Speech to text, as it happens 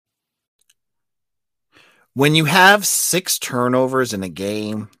When you have 6 turnovers in a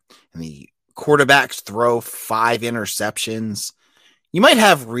game and the quarterbacks throw 5 interceptions, you might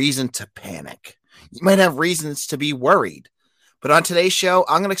have reason to panic. You might have reasons to be worried. But on today's show,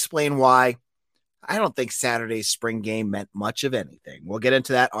 I'm going to explain why I don't think Saturday's spring game meant much of anything. We'll get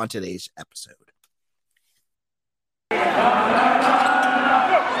into that on today's episode.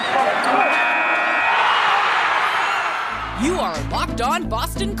 You are Locked On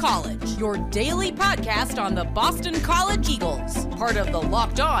Boston College, your daily podcast on the Boston College Eagles, part of the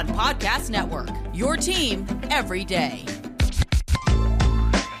Locked On Podcast Network, your team every day.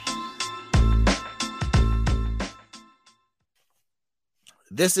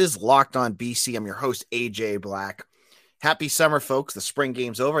 This is Locked On BC. I'm your host, AJ Black. Happy summer, folks. The spring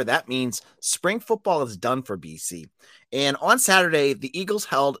game's over. That means spring football is done for BC. And on Saturday, the Eagles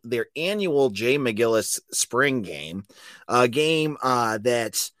held their annual Jay McGillis spring game, a game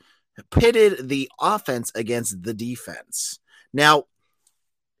that pitted the offense against the defense. Now,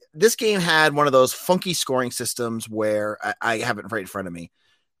 this game had one of those funky scoring systems where I have it right in front of me.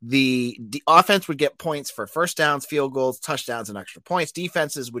 The offense would get points for first downs, field goals, touchdowns, and extra points.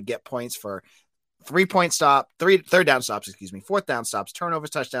 Defenses would get points for third down stops, fourth down stops, turnovers,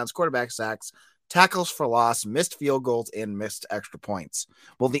 touchdowns, quarterback sacks, tackles for loss, missed field goals, and missed extra points.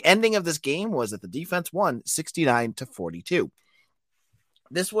 Well, the ending of this game was that the defense won 69-42.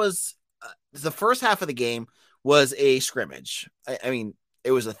 This was the first half of the game was a scrimmage. I mean,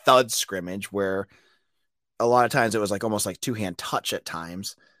 it was a thud scrimmage where a lot of times it was almost like two-hand touch at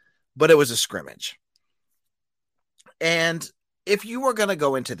times, but it was a scrimmage. And if you were going to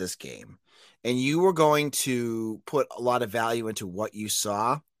go into this game and you were going to put a lot of value into what you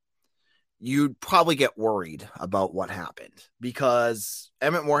saw, you'd probably get worried about what happened because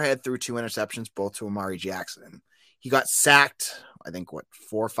Emmett Morehead threw 2 interceptions, both to Amari Jackson. He got sacked, I think, 4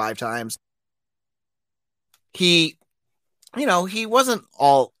 or 5 times. He wasn't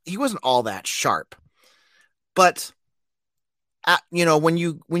all that sharp. But when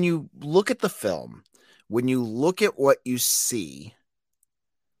you look at the film, when you look at what you see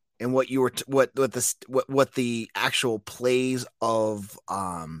and what the actual plays of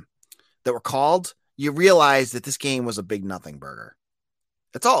that were called, you realize that this game was a big nothing burger.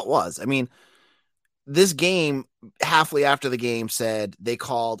 That's all it was. I mean, this game, halfway after the game, said they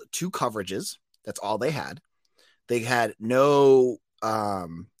called 2 coverages. That's all they had. They had no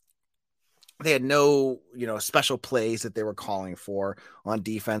special plays that they were calling for on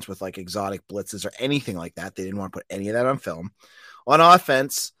defense with exotic blitzes or anything like that. They didn't want to put any of that on film. On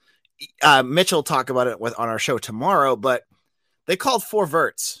offense, Mitchell will talk about it on our show tomorrow, but they called 4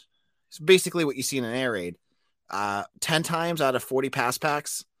 verts. It's basically what you see in an air raid. 10 times out of 40 pass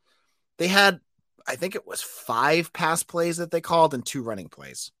packs, they had, I think it was 5 pass plays that they called and 2 running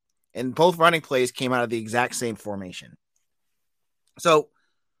plays. And both running plays came out of the exact same formation. So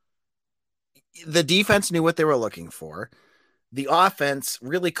the defense knew what they were looking for. The offense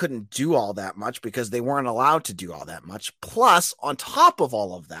really couldn't do all that much because they weren't allowed to do all that much. Plus, on top of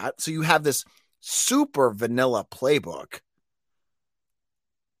all of that, so you have this super vanilla playbook.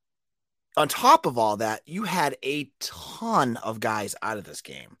 On top of all that, you had a ton of guys out of this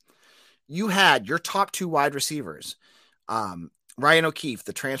game. You had your top 2 wide receivers. Ryan O'Keefe,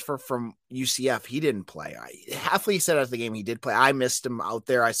 the transfer from UCF, he didn't play. Halfway said after the game he did play. I missed him out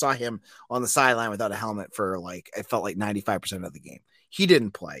there. I saw him on the sideline without a helmet for it felt like 95% of the game. He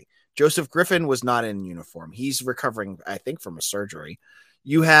didn't play. Joseph Griffin was not in uniform. He's recovering, I think, from a surgery.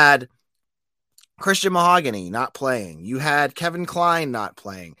 You had Christian Mahogany not playing. You had Kevin Klein not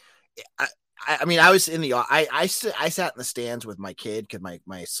playing. I mean, I was in the I sat in the stands with my kid because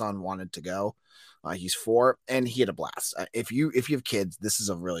my son wanted to go. He's 4 and he had a blast. If you have kids, this is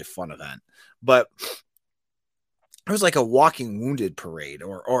a really fun event. But it was like a walking wounded parade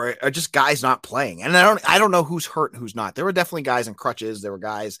or just guys not playing. And I don't know who's hurt and who's not. There were definitely guys in crutches. There were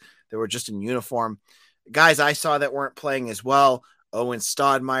guys that were just in uniform. Guys I saw that weren't playing as well. Owen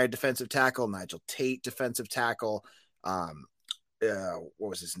Stodmeyer, defensive tackle. Nigel Tate, defensive tackle. What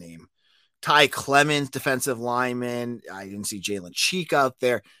was his name? Ty Clemens, defensive lineman. I didn't see Jalen Cheek out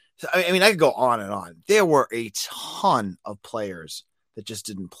there. So, I mean, I could go on and on. There were a ton of players that just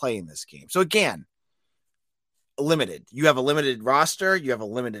didn't play in this game. So again, limited. You have a limited roster. You have a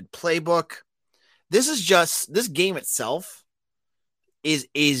limited playbook. This game itself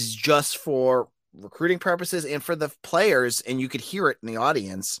is just for recruiting purposes and for the players, and you could hear it in the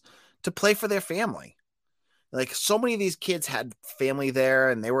audience, to play for their family. So many of these kids had family there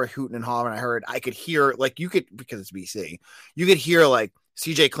and they were hooting and hollering. I could hear, because it's BC, you could hear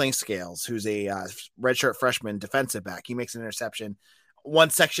CJ Klingscales, who's a redshirt freshman defensive back. He makes an interception one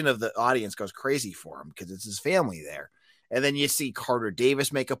section of the audience goes crazy for him because it's his family there. And then you see Carter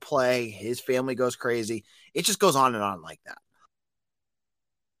Davis make a play. His family goes crazy. It just goes on and on like that.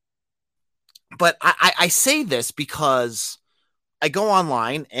 But I say this because I go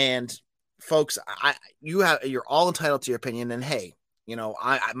online and folks, you're all entitled to your opinion. And hey, you know,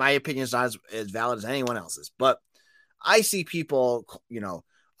 my opinion is not as valid as anyone else's, but I see people, you know,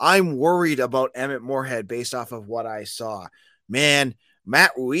 I'm worried about Emmett Morehead based off of what I saw. Man,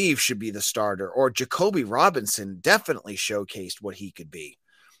 Matt Ruiz should be the starter, or Jacoby Robinson definitely showcased what he could be.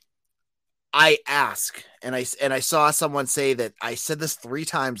 I ask, and I saw someone say that I said this 3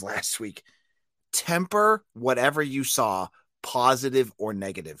 times last week. Temper whatever you saw, positive or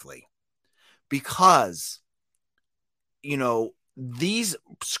negatively, because, you know, these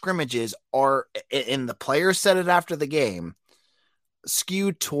scrimmages are, and the players said it after the game,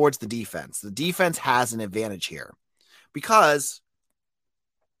 skewed towards the defense. The defense has an advantage here because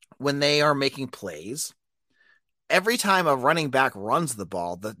when they are making plays, every time a running back runs the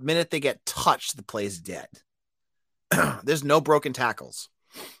ball, the minute they get touched, the play is dead. There's no broken tackles.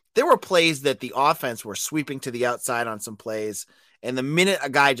 There were plays that the offense were sweeping to the outside on some plays, and the minute a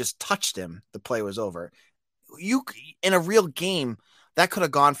guy just touched him, the play was over. In a real game, that could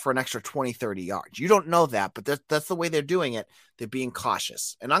have gone for an extra 20, 30 yards. You don't know that, but that's the way they're doing it. They're being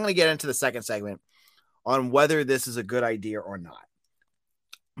cautious. And I'm going to get into the second segment on whether this is a good idea or not.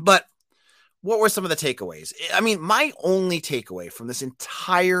 But what were some of the takeaways? I mean, my only takeaway from this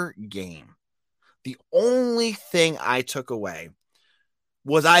entire game, the only thing I took away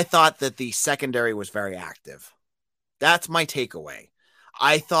was I thought that the secondary was very active. That's my takeaway.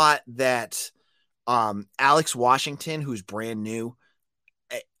 I thought that Alex Washington, who's brand new,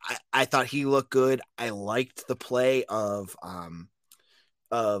 I thought he looked good. I liked the play of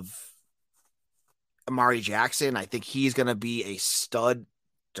Amari Jackson. I think he's going to be a stud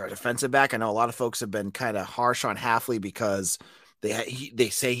defensive back. I know a lot of folks have been kind of harsh on Hafley because they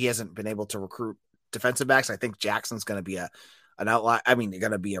say he hasn't been able to recruit defensive backs. I think Jackson's going to be an outlier. I mean, they're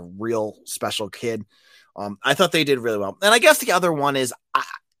going to be a real special kid. I thought they did really well. And I guess the other one is,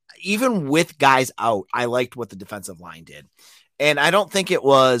 even with guys out, I liked what the defensive line did. And I don't think it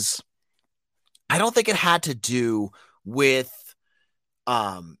had to do with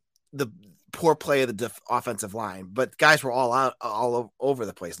the poor play of the offensive line, but guys were all over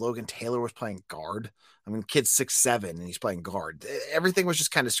the place. Logan Taylor was playing guard. I mean, kid's 6'7" and he's playing guard. Everything was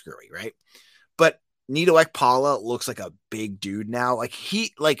just kind of screwy, right? But Nito Ekpala looks like a big dude now. I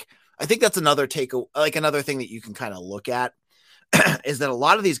think that's another another thing that you can kind of look at is that a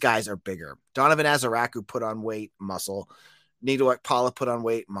lot of these guys are bigger. Donovan Azaraku put on weight, muscle. Nito Ekpala put on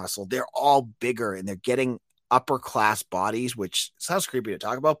weight, muscle. They're all bigger and they're getting upper class bodies, which sounds creepy to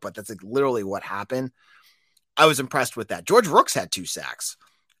talk about, but that's like literally what happened. I was impressed with that. George Rooks had 2 sacks.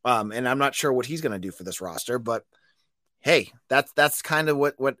 And I'm not sure what he's going to do for this roster, but hey, that's kind of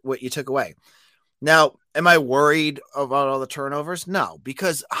what you took away. Now, am I worried about all the turnovers? No,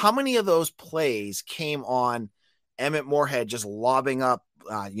 because how many of those plays came on Emmett Morehead just lobbing up,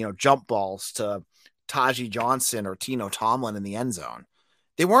 jump balls to Taji Johnson or Tino Tomlin in the end zone?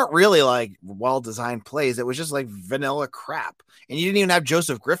 They weren't really like well-designed plays. It was just like vanilla crap. And you didn't even have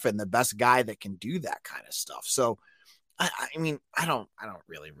Joseph Griffin, the best guy that can do that kind of stuff. So, I mean, I don't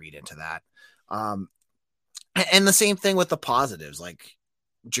really read into that. And the same thing with the positives, like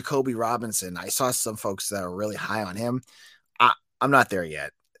Jacoby Robinson. I saw some folks that are really high on him. I'm not there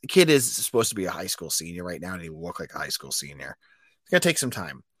yet. The kid is supposed to be a high school senior right now, and he will look like a high school senior. It's going to take some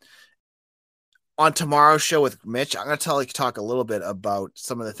time. On tomorrow's show with Mitch, I'm going to talk a little bit about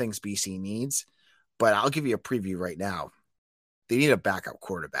some of the things BC needs, but I'll give you a preview right now. They need a backup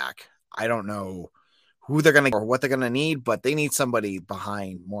quarterback. I don't know who they're going to or what they're going to need, but they need somebody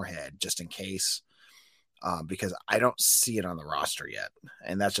behind Morehead just in case, because I don't see it on the roster yet.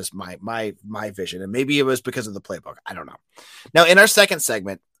 And that's just my vision. And maybe it was because of the playbook. I don't know. Now, in our second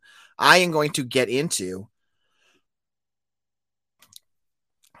segment, I am going to get into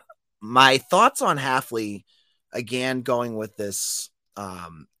my thoughts on Hafley, again, going with this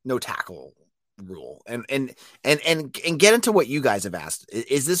no tackle rule and get into what you guys have asked.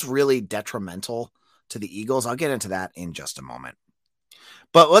 Is this really detrimental to the Eagles? I'll get into that in just a moment.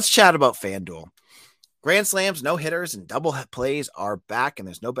 But let's chat about FanDuel. Grand slams, no hitters, and double plays are back, and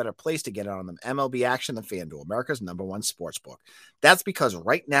there's no better place to get on them MLB action than FanDuel, America's #1 sportsbook. That's because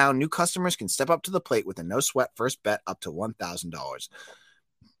right now, new customers can step up to the plate with a no-sweat first bet up to $1,000.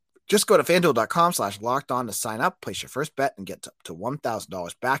 Just go to FanDuel.com/lockedon to sign up, place your first bet, and get up to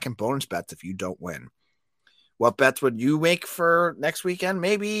 $1,000 back in bonus bets if you don't win. What bets would you make for next weekend?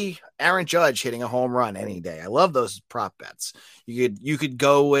 Maybe Aaron Judge hitting a home run any day. I love those prop bets. You could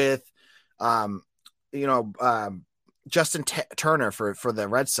go with, Justin Turner for the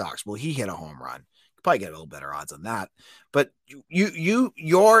Red Sox. Will he hit a home run? Probably get a little better odds on that. But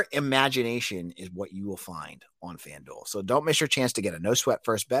your imagination is what you will find on FanDuel. So don't miss your chance to get a no sweat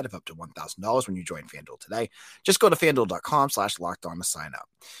first bet of up to $1,000 when you join FanDuel today. Just go to FanDuel.com/lockedon to sign up.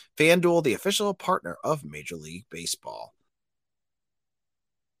 FanDuel, the official partner of Major League Baseball.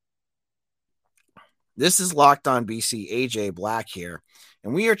 This is Locked On BC, AJ Black here,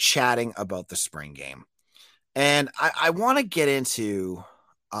 and we are chatting about the spring game. And I want to get into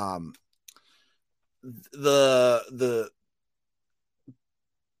the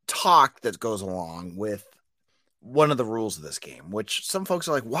talk that goes along with one of the rules of this game, which some folks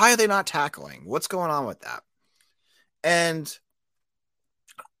are like, why are they not tackling? What's going on with that? And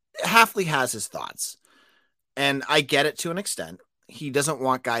Hafley has his thoughts, and I get it to an extent. He doesn't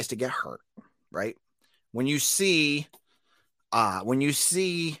want guys to get hurt, right? When you see a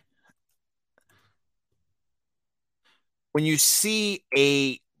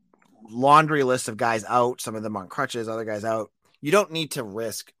laundry list of guys out, some of them on crutches, other guys out, you don't need to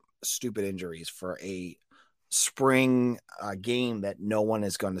risk stupid injuries for a spring game that no one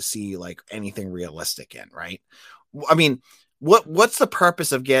is going to see like anything realistic in, right? I mean, what's the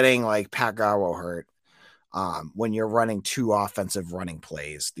purpose of getting like Pat Garwo hurt when you're running 2 offensive running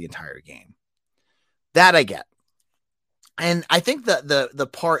plays the entire game? That I get. And I think that the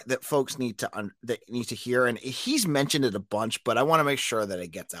part that folks need to hear, and he's mentioned it a bunch, but I want to make sure that it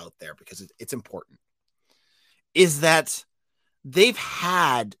gets out there because it's important, is that they've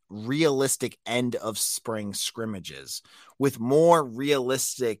had realistic end of spring scrimmages with more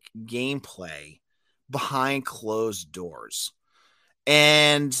realistic gameplay behind closed doors.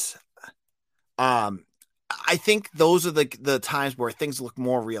 And I think those are the times where things look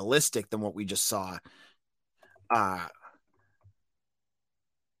more realistic than what we just saw.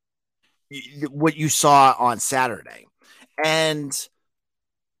 What you saw on Saturday. And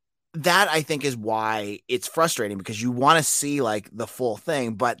that I think is why it's frustrating, because you want to see like the full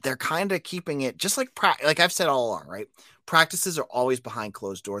thing, but they're kind of keeping it just like I've said all along, right? Practices are always behind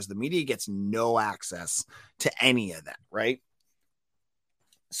closed doors. The media gets no access to any of that, right?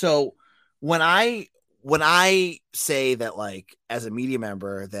 So when I say that, like, as a media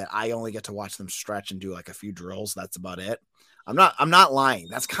member, that I only get to watch them stretch and do like a few drills, that's about it. I'm not lying.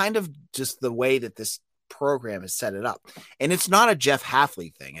 That's kind of just the way that this program has set it up. And it's not a Jeff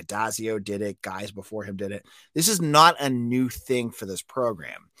Hafley thing. Adazio did it. Guys before him did it. This is not a new thing for this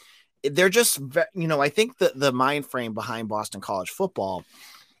program. They're just, I think the mind frame behind Boston College football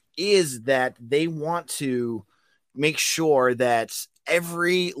is that they want to make sure that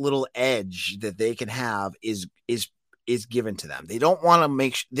every little edge that they can have is given to them. They don't want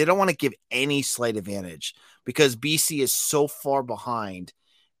to give any slight advantage, because BC is so far behind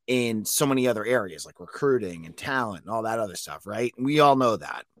in so many other areas like recruiting and talent and all that other stuff, right? We all know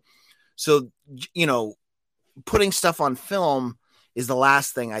that. So, putting stuff on film is the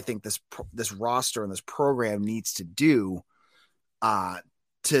last thing I think this roster and this program needs to do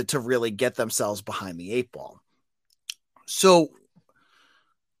to really get themselves behind the 8 ball. So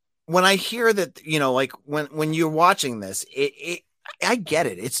when I hear that, like when you're watching this, I get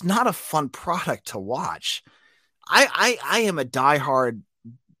it. It's not a fun product to watch. I am a diehard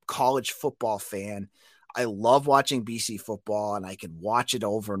college football fan. I love watching BC football, and I can watch it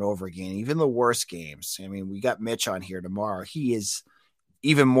over and over again, even the worst games. I mean, we got Mitch on here tomorrow. He is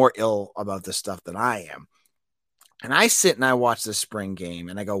even more ill about this stuff than I am. And I sit and I watch this spring game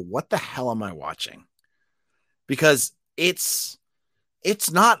and I go, what the hell am I watching? Because it's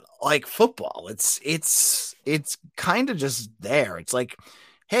not like football. It's kind of just there. It's like,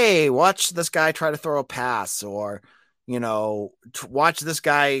 hey, watch this guy try to throw a pass, or, watch this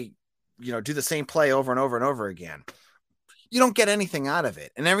guy, do the same play over and over and over again. You don't get anything out of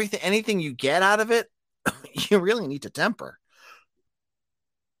it. And anything you get out of it, you really need to temper.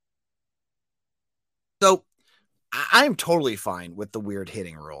 So I'm totally fine with the weird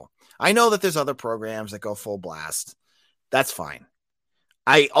hitting rule. I know that there's other programs that go full blast. That's fine.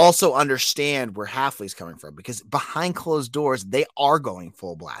 I also understand where Hafley's coming from, because behind closed doors, they are going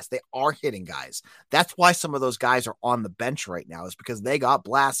full blast. They are hitting guys. That's why some of those guys are on the bench right now, is because they got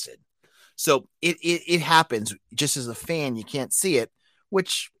blasted. So it happens. Just as a fan, you can't see it,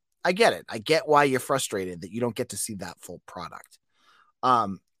 which I get it. I get why you're frustrated that you don't get to see that full product.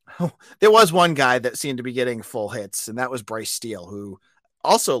 There was one guy that seemed to be getting full hits, and that was Bryce Steele, who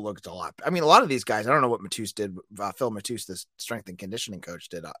also looked a lot. I mean, a lot of these guys, I don't know what Matus did. Phil Matus, the strength and conditioning coach,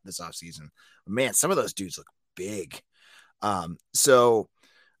 did this offseason. Man, some of those dudes look big. So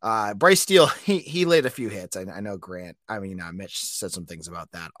Bryce Steele, he laid a few hits. I know Mitch said some things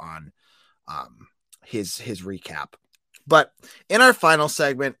about that on his recap. But in our final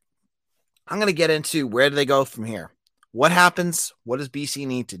segment, I'm going to get into where do they go from here? What happens? What does BC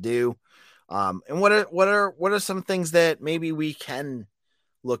need to do? And what are some things that maybe we can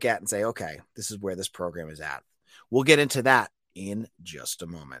look at and say, okay, this is where this program is at. We'll get into that in just a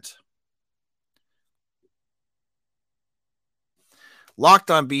moment.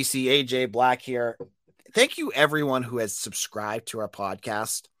 Locked on BC, AJ Black here. Thank you everyone who has subscribed to our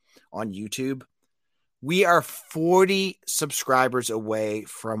podcast on YouTube. We are 40 subscribers away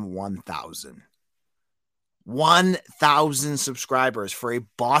from 1,000. 1,000 subscribers for a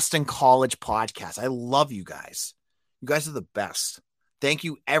Boston College podcast. I love you guys. You guys are the best. Thank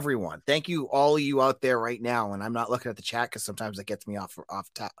you, everyone. Thank you, all of you out there right now. And I'm not looking at the chat because sometimes it gets me off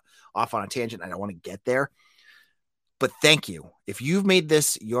on a tangent. I don't want to get there. But thank you. If you've made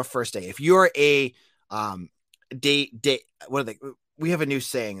this your first day, if you're a we have a new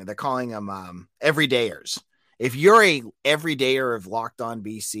saying. They're calling them everydayers. If you're a everydayer of Locked On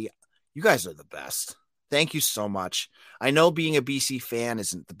BC, you guys are the best. Thank you so much. I know being a BC fan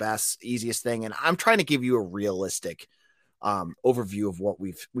isn't the best, easiest thing, and I'm trying to give you a realistic overview of what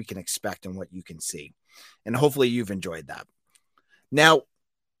we can expect and what you can see. And hopefully you've enjoyed that. Now,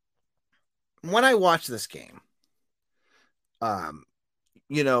 when I watched this game,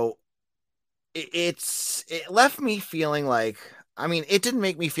 it left me feeling like, it didn't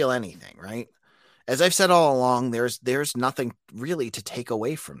make me feel anything, right? As I've said all along, there's nothing really to take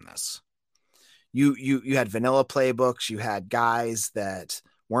away from this. You had vanilla playbooks, you had guys that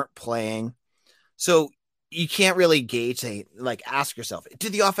weren't playing. So you can't really gauge, ask yourself,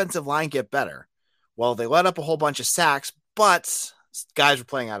 did the offensive line get better? Well, they let up a whole bunch of sacks, but guys were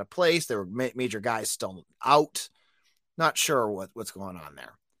playing out of place. There were major guys still out. Not sure what's going on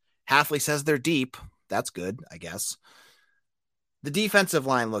there. Hafley says they're deep. That's good, I guess. The defensive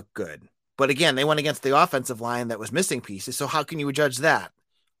line looked good. But again, they went against the offensive line that was missing pieces. So how can you judge that?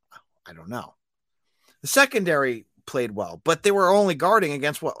 I don't know. The secondary played well, but they were only guarding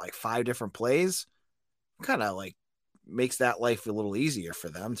against 5 different plays? Kind of makes that life a little easier for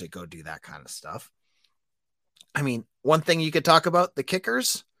them to go do that kind of stuff. One thing you could talk about, the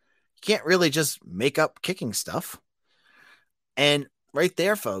kickers, you can't really just make up kicking stuff. And right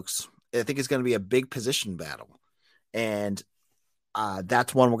there, folks, I think it's going to be a big position battle. And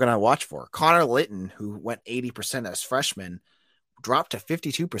that's one we're going to watch for. Connor Litton, who went 80% as freshman, dropped to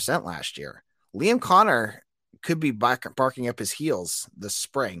 52% last year. Liam Connor could be barking up his heels this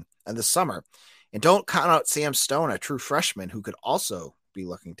spring and this summer. And don't count out Sam Stone, a true freshman, who could also be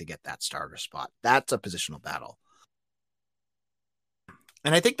looking to get that starter spot. That's a positional battle.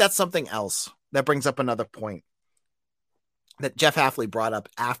 And I think that's something else that brings up another point that Jeff Hafley brought up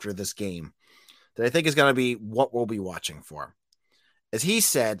after this game that I think is going to be what we'll be watching for. As he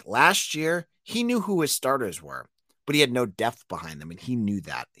said, last year, he knew who his starters were, but he had no depth behind them, and he knew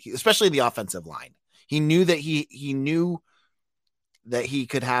that, especially the offensive line. He knew that he knew that he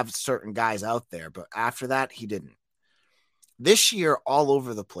could have certain guys out there, but after that, he didn't. This year, all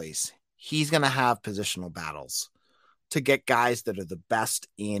over the place, he's going to have positional battles to get guys that are the best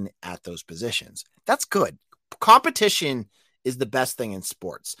in at those positions. That's good. Competition is the best thing in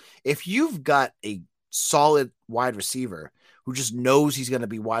sports. If you've got a solid wide receiver who just knows he's going to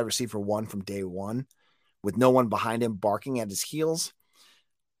be wide receiver 1 from day one with no one behind him barking at his heels,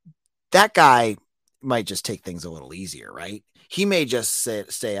 that guy might just take things a little easier, right? He may just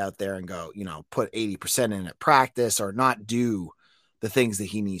stay out there and go, put 80% in at practice or not do the things that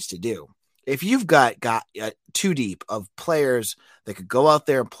he needs to do. If you've got too deep of players that could go out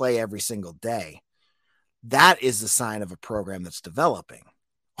there and play every single day, that is the sign of a program that's developing.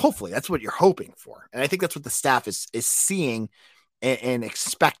 Hopefully that's what you're hoping for. And I think that's what the staff is seeing and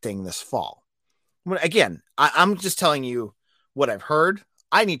expecting this fall. Again, I'm just telling you what I've heard.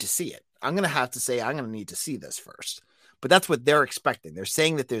 I need to see it. I'm going to have to say, I'm going to need to see this first, but that's what they're expecting. They're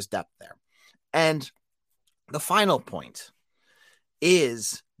saying that there's depth there. And the final point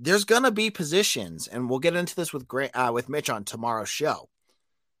is there's going to be positions, and we'll get into this with Mitch on tomorrow's show,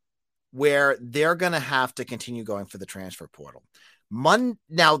 where they're going to have to continue going for the transfer portal.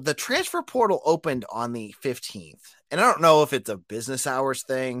 Now, the transfer portal opened on the 15th, and I don't know if it's a business hours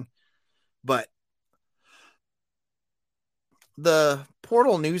thing, but the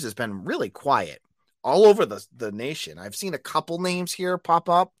portal news has been really quiet all over the nation. I've seen a couple names here pop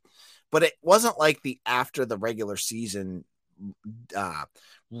up, but it wasn't like the after the regular season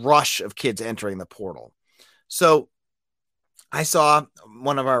rush of kids entering the portal. So I saw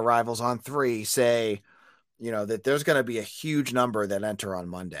one of our rivals on 3 say, that there's going to be a huge number that enter on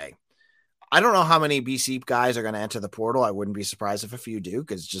Monday. I don't know how many BC guys are going to enter the portal. I wouldn't be surprised if a few do,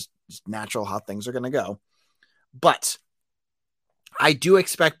 because it's just natural how things are going to go. But I do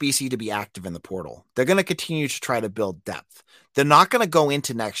expect BC to be active in the portal. They're going to continue to try to build depth. They're not going to go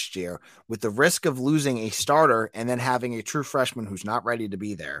into next year with the risk of losing a starter and then having a true freshman who's not ready to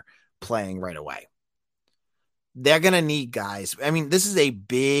be there playing right away. They're going to need guys. I mean, this is a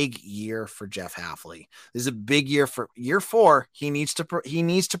big year for Jeff Hafley. This is a big year for year 4. He needs to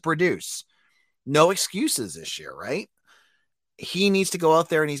produce. No excuses this year, right? He needs to go out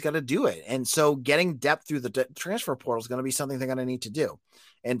there and he's got to do it. And so getting depth through the transfer portal is going to be something they're going to need to do.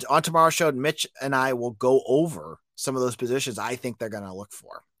 And on tomorrow's show, Mitch and I will go over some of those positions I think they're going to look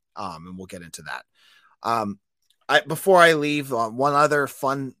for. And we'll get into that. Before I leave, one other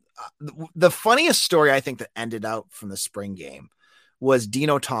the funniest story I think that ended out from the spring game was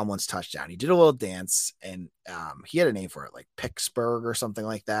Dino Tomlin's touchdown. He did a little dance, and he had a name for it, like Pittsburgh or something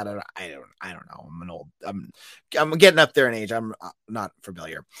like that. I don't know. I'm getting up there in age. I'm not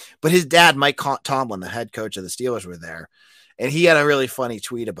familiar. But his dad, Mike Tomlin, the head coach of the Steelers, were there, and he had a really funny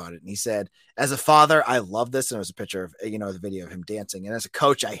tweet about it. And he said, "As a father, I love this," and it was a picture of the video of him dancing. And as a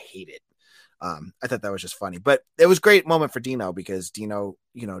coach, I hate it. I thought that was just funny, but it was a great moment for Dino, because Dino,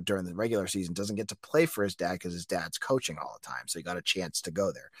 during the regular season doesn't get to play for his dad because his dad's coaching all the time. So he got a chance to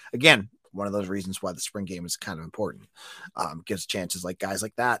go there. Again, one of those reasons why the spring game is kind of important. Gives chances like guys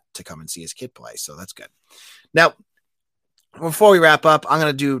like that to come and see his kid play. So that's good. Now, before we wrap up, I'm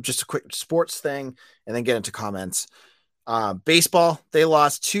going to do just a quick sports thing and then get into comments. Baseball, they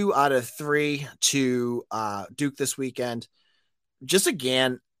lost 2 out of 3 to Duke this weekend. Just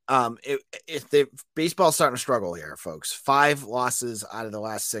again, if the baseball's starting to struggle here, folks. 5 losses out of the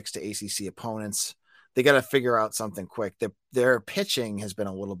last 6 to ACC opponents. They got to figure out something quick. Their pitching has been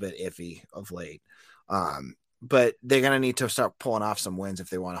a little bit iffy of late, but they're going to need to start pulling off some wins if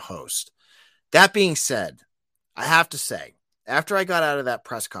they want to host. That being said, I have to say, after I got out of that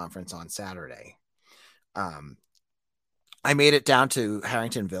press conference on Saturday, I made it down to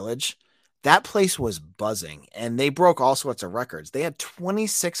Harrington Village. That place was buzzing, and they broke all sorts of records. They had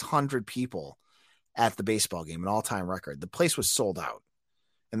 2,600 people at the baseball game, an all-time record. The place was sold out,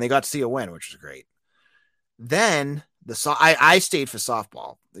 and they got to see a win, which was great. Then I stayed for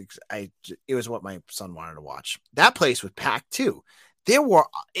softball. It was what my son wanted to watch. That place was packed too.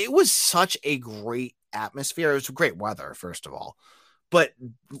 It was such a great atmosphere. It was great weather, first of all, but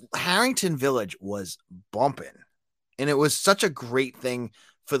Harrington Village was bumping, and it was such a great thing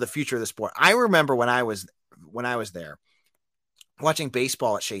for the future of the sport. I remember when I was there watching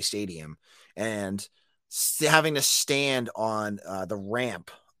baseball at Shea Stadium and having to stand on the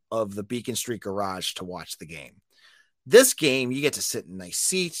ramp of the Beacon Street Garage to watch the game. This game, you get to sit in nice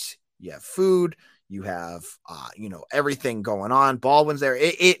seats, you have food, you have everything going on. Baldwin's there.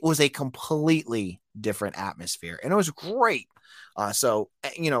 It was a completely different atmosphere, and it was great. So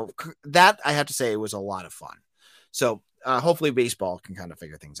that I have to say, it was a lot of fun. So hopefully baseball can kind of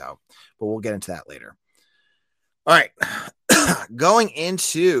figure things out, but we'll get into that later. All right. Going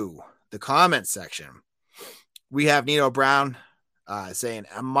into the comment section, we have Nino Brown saying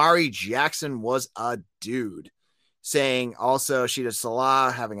Amari Jackson was a dude. Saying also Sheeta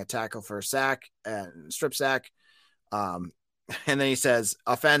Salah having a tackle for a sack and strip sack. And then he says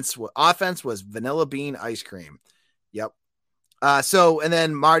offense was vanilla bean ice cream. Yep. And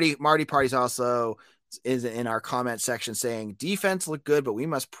then Marty Party's also is in our comment section saying defense looked good, but we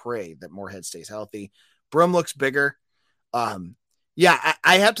must pray that Moorhead stays healthy. Broom looks bigger. I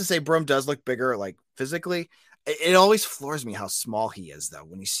have to say Broom does look bigger, like physically. It always floors me how small he is, though.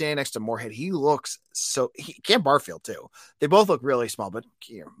 When he's standing next to Moorhead, he looks Cam Barfield too. They both look really small, but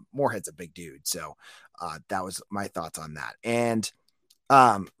Moorhead's a big dude. So that was my thoughts on that. And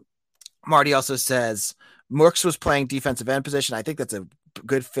Marty also says Mooks was playing defensive end position. I think that's a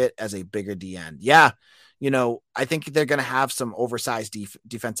good fit as a bigger DN. Yeah. I think they're going to have some oversized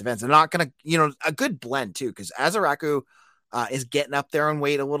defensive ends. They're not going to, a good blend too, because Azaraku is getting up there in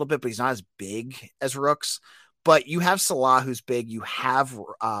weight a little bit, but he's not as big as Rooks. But you have Salah, who's big. You have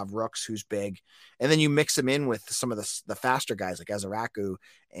Rooks, who's big. And then you mix them in with some of the faster guys like Azaraku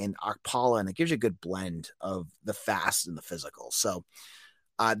and Akpala, and it gives you a good blend of the fast and the physical. So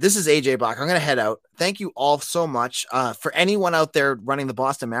this is AJ Block. I'm going to head out. Thank you all so much. For anyone out there running the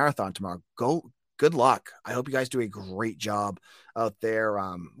Boston Marathon tomorrow, good luck. I hope you guys do a great job out there.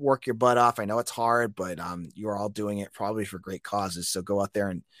 Work your butt off. I know it's hard, but you're all doing it probably for great causes. So go out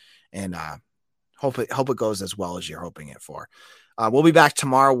there and hope it goes as well as you're hoping it for. We'll be back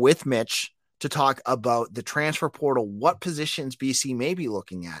tomorrow with Mitch to talk about the transfer portal, what positions BC may be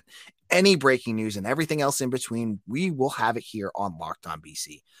looking at, any breaking news and everything else in between, we will have it here on Locked On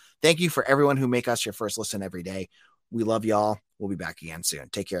BC. Thank you for everyone who make us your first listen every day. We love y'all. We'll be back again soon.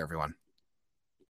 Take care, everyone.